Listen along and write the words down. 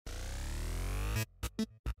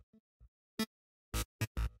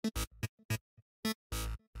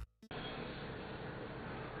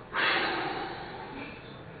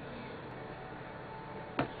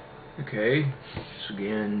Okay, so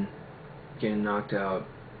Gann knocked out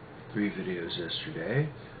 3 videos yesterday.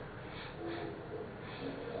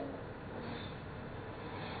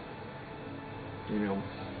 You know,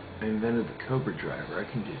 I invented the Cobra driver.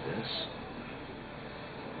 I can do this.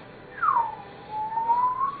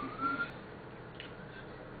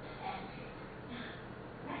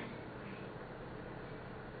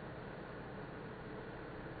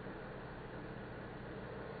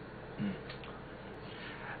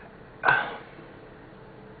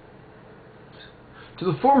 To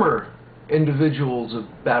the former individuals of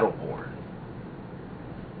Battleborn,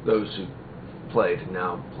 those who played and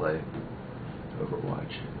now play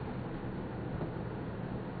Overwatch.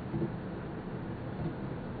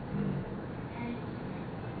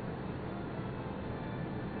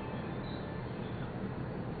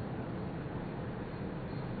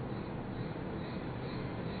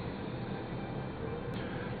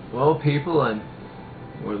 Well, people, I'm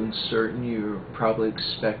more than certain you're probably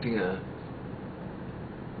expecting a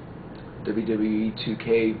WWE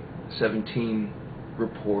 2K17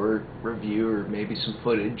 report, review, or maybe some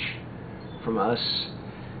footage from us,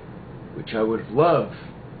 which I would have loved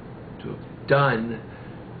to have done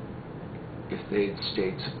if they had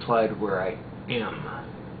stayed supplied where I am.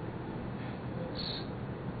 It's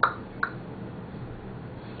a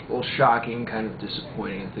little shocking, kind of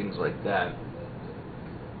disappointing, and things like that,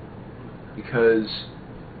 because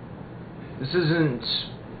this isn't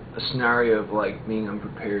a scenario of like being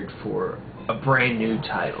unprepared for a brand new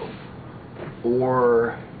title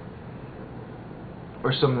or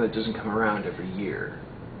something that doesn't come around every year.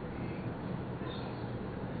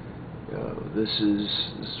 You know, this is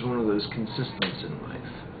one of those consistents in life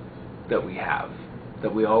that we have,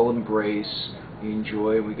 that we all embrace, we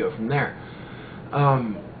enjoy, and we go from there.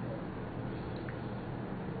 And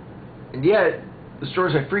yet, the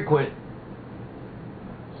stores I frequent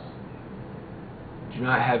do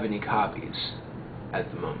not have any copies at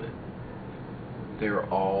the moment. They're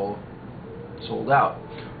all sold out,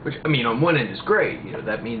 which, I mean, on one end is great. You know,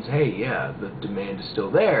 that means, hey, yeah, the demand is still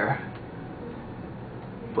there.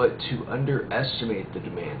 But to underestimate the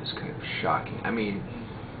demand is kind of shocking. I mean,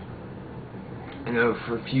 I know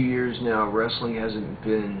for a few years now, wrestling hasn't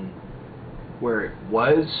been where it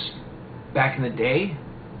was back in the day.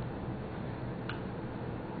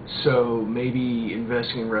 So maybe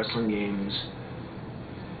investing in wrestling games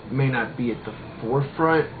may not be at the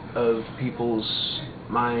forefront of people's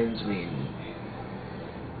minds. I mean,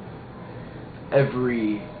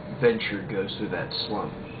 every venture goes through that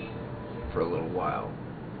slump for a little while.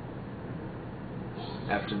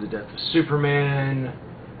 After the death of Superman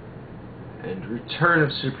and Return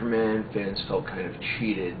of Superman, fans felt kind of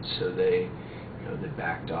cheated, so they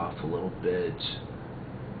backed off a little bit,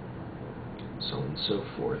 so on and so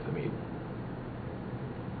forth. I mean,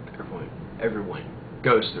 everyone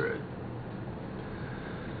goes through it.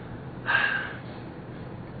 I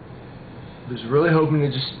was really hoping to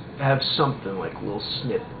just have something like a little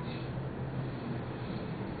snip,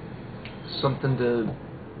 something to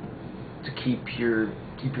keep your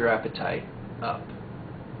appetite up.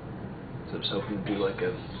 So I was hoping to do like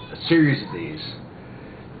a series of these.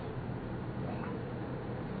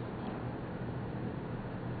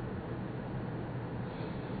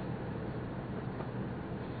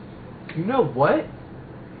 You know what?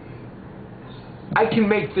 I can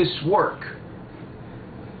make this work.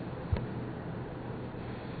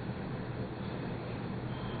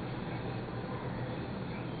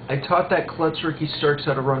 I taught that klutz Ricky Starks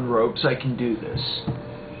how to run ropes. I can do this.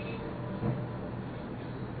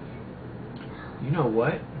 You know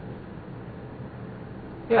what?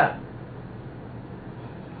 Yeah.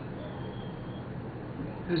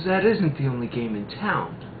 Because that isn't the only game in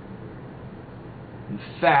town. In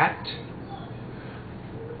fact,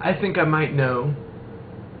 I think I might know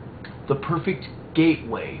the perfect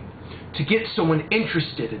gateway to get someone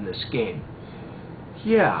interested in this game.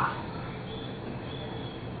 Yeah.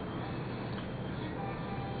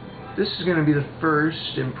 This is going to be the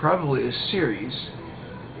first in probably a series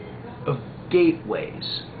of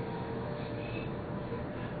gateways.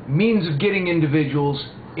 Means of getting individuals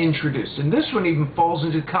introduced. And this one even falls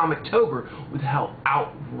into Comictober with how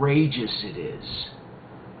outrageous it is.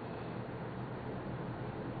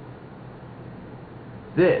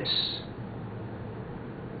 This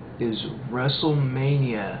is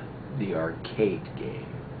WrestleMania, the arcade game.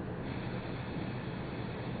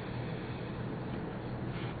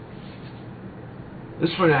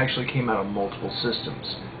 This one actually came out on multiple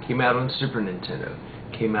systems. Came out on Super Nintendo.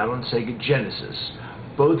 Came out on Sega Genesis.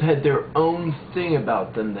 Both had their own thing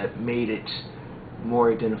about them that made it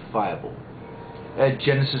more identifiable.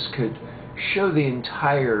 Genesis could show the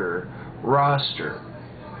entire roster,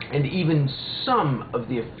 and even some of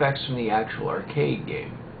the effects from the actual arcade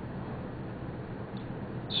game.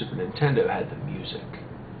 Super Nintendo had the music.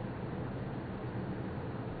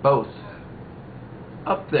 Both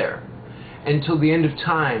up there. Until the end of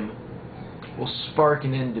time will spark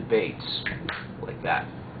and end debates like that.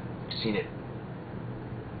 I've seen it.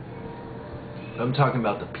 I'm talking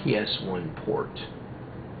about the PS1 port.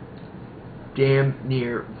 Damn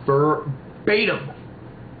near verbatim.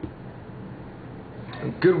 A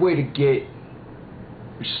good way to get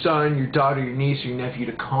your son, your daughter, your niece, or your nephew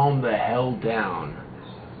to calm the hell down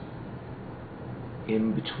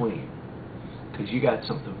in between. Because you got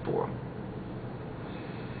something for them.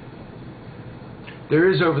 There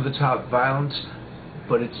is over-the-top violence,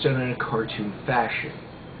 but it's done in a cartoon fashion.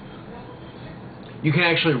 You can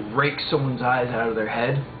actually rake someone's eyes out of their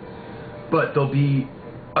head, but there'll be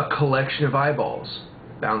a collection of eyeballs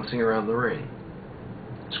bouncing around the ring.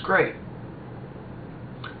 It's great.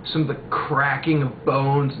 Some of the cracking of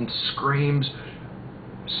bones and screams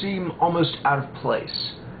seem almost out of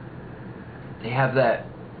place. They have that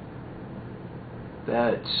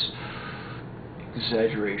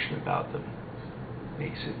exaggeration about them.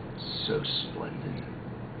 Makes it so splendid.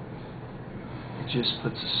 It just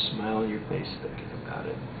puts a smile on your face thinking about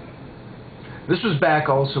it. This was back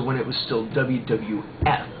also when it was still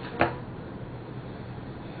WWF.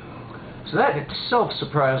 So that in itself,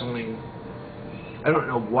 surprisingly, I don't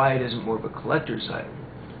know why it isn't more of a collector's item,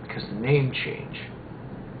 because the name change.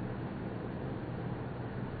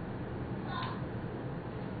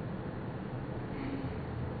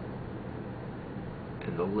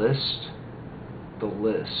 And the list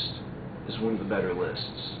is one of the better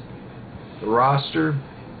lists. The roster,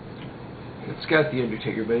 it's got the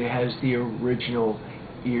Undertaker, but it has the original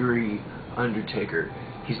eerie Undertaker.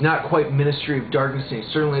 He's not quite Ministry of Darkness, and he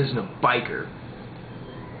certainly isn't a biker.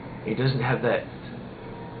 He doesn't have that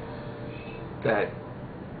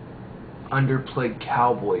underplayed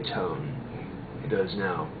cowboy tone he does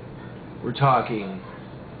now. We're talking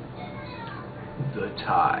the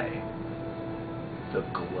tie, the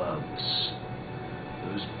gloves,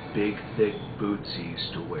 those big thick boots he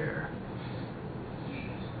used to wear.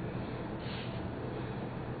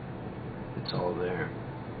 It's all there.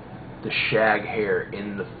 The shag hair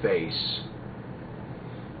in the face.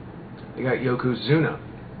 They got Yokozuna.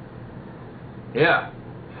 Yeah.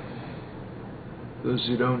 Those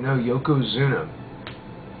who don't know, Yokozuna,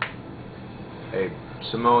 a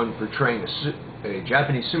Samoan portraying a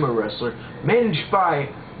Japanese sumo wrestler, managed by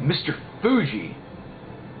Mr. Fuji.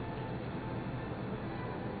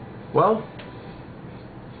 Well,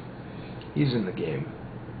 he's in the game.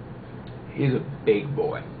 He's a big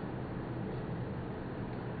boy.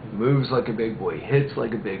 He moves like a big boy, hits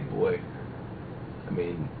like a big boy. I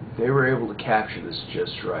mean, they were able to capture this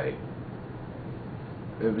just right.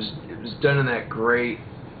 It was done in that great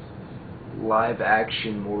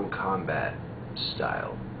live-action Mortal Kombat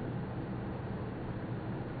style.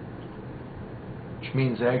 Which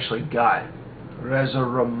means they actually got Reza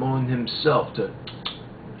Ramon himself to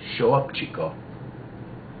show up, Chico.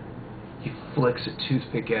 He flicks a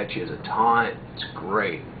toothpick at you as a taunt. It's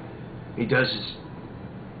great. He does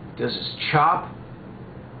his chop.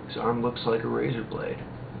 His arm looks like a razor blade.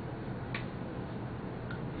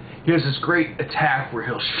 He has this great attack where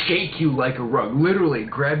he'll shake you like a rug, literally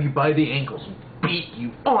grab you by the ankles and beat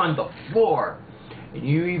you on the floor. And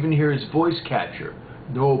you even hear his voice capture.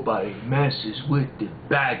 Nobody messes with the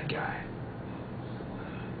bad guy.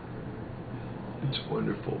 It's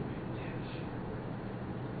wonderful.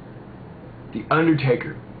 The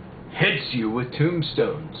Undertaker hits you with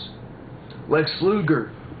tombstones. Lex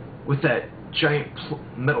Luger, with that giant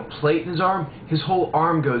metal plate in his arm, his whole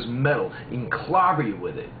arm goes metal. He can clobber you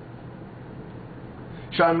with it.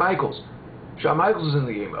 Shawn Michaels is in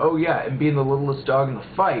the game. Oh yeah, and being the littlest dog in the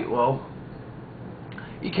fight, well,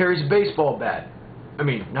 he carries a baseball bat. I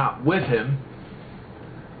mean, not with him,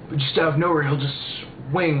 but just out of nowhere, he'll just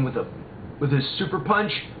swing with his super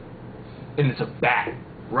punch, and it's a bat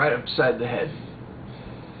right upside the head.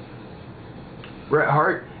 Bret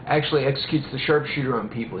Hart actually executes the sharpshooter on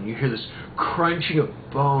people, and you hear this crunching of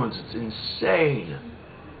bones. It's insane.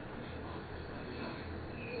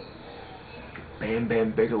 Bam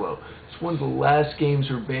Bam Bigelow. It's one of the last games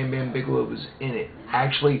where Bam Bam Bigelow was in it,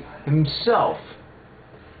 actually himself,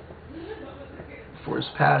 before his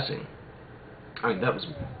passing. I mean, that was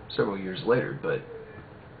several years later, but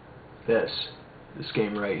this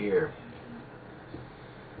game right here.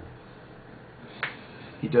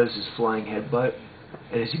 He does his flying headbutt,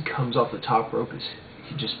 and as he comes off the top rope,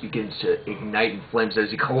 he just begins to ignite in flames as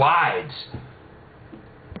he collides.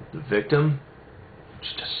 The victim,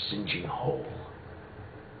 just a singeing hole.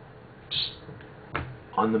 Just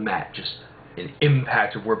on the mat, just an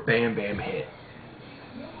impact of where Bam Bam hit.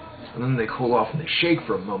 And then they cool off and they shake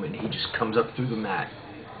for a moment, and he just comes up through the mat,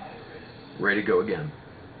 ready to go again.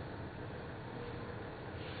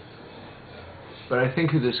 But I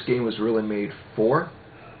think who this game was really made for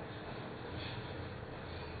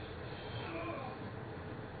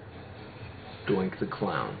Doink the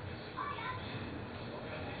Clown.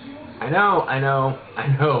 I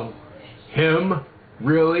know. Him,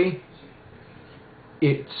 really?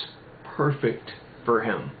 It's perfect for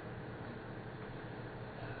him.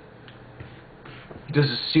 He does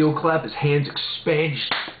a seal clap, his hands expand,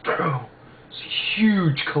 it's a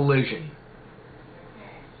huge collision.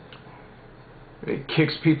 It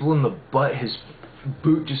kicks people in the butt, his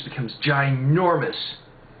boot just becomes ginormous.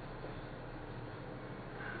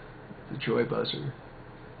 The joy buzzer.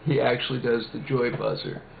 He actually does the joy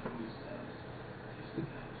buzzer.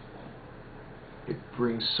 It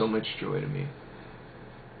brings so much joy to me.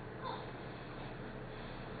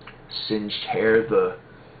 Singed hair, the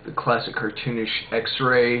classic cartoonish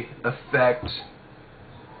X-ray effect.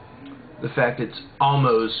 The fact it's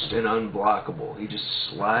almost an unblockable. He just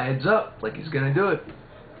slides up like he's gonna do it.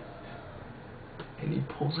 And he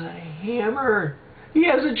pulls out a hammer. He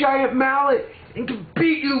has a giant mallet and can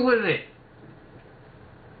beat you with it.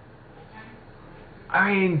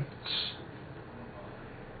 I mean,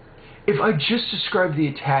 if I just described the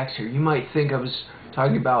attacks here, you might think I was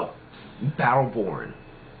talking about Battleborn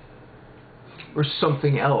or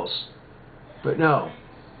something else. But no.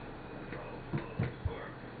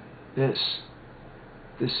 This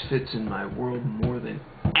fits in my world more than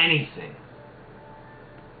anything.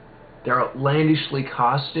 They're outlandishly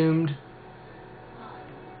costumed.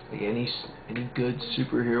 Like any good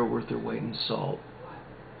superhero worth their weight in salt.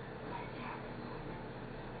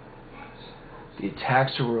 The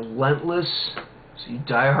attacks are relentless, so you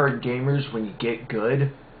die-hard gamers, when you get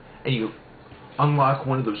good and you unlock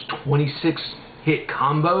one of those 26-hit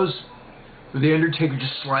combos where the Undertaker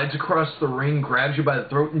just slides across the ring, grabs you by the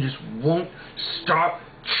throat, and just won't stop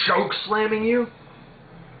choke slamming you.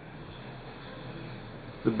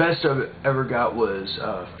 The best I've ever got was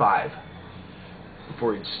 5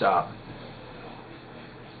 before he'd stop.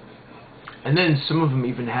 And then some of them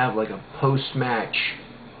even have like a post-match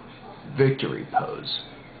victory pose.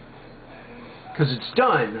 Because it's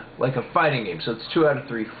done like a fighting game, so it's 2 out of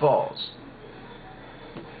 3 falls.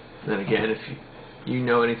 Then again, if you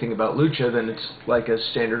know anything about lucha, then it's like a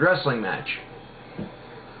standard wrestling match.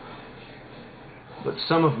 But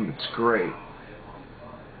some of them, it's great.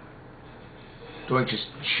 Doink just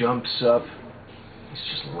jumps up. He's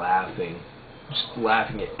just laughing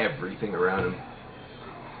at everything around him.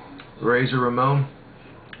 Razor Ramon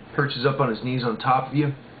perches up on his knees on top of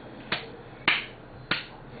you.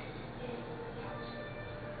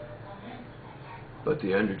 But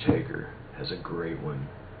the Undertaker has a great one.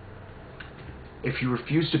 If you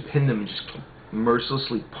refuse to pin them and just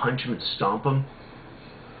mercilessly punch him and stomp him,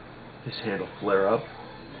 his hand will flare up.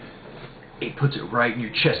 He puts it right in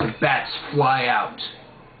your chest and bats fly out.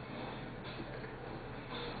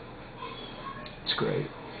 It's great.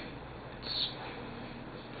 It's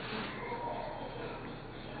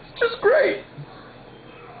just great.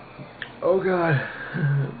 Oh God,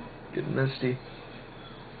 getting misty.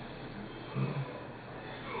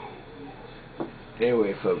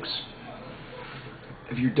 Anyway, folks,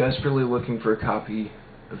 if you're desperately looking for a copy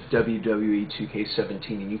of WWE 2K17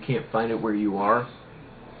 and you can't find it where you are,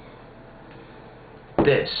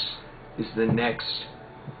 this is the next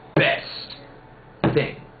best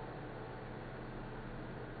thing.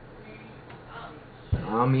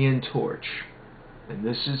 I'm Ian Torch, and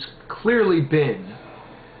this has clearly been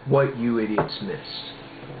what you idiots missed.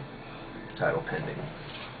 Title pending.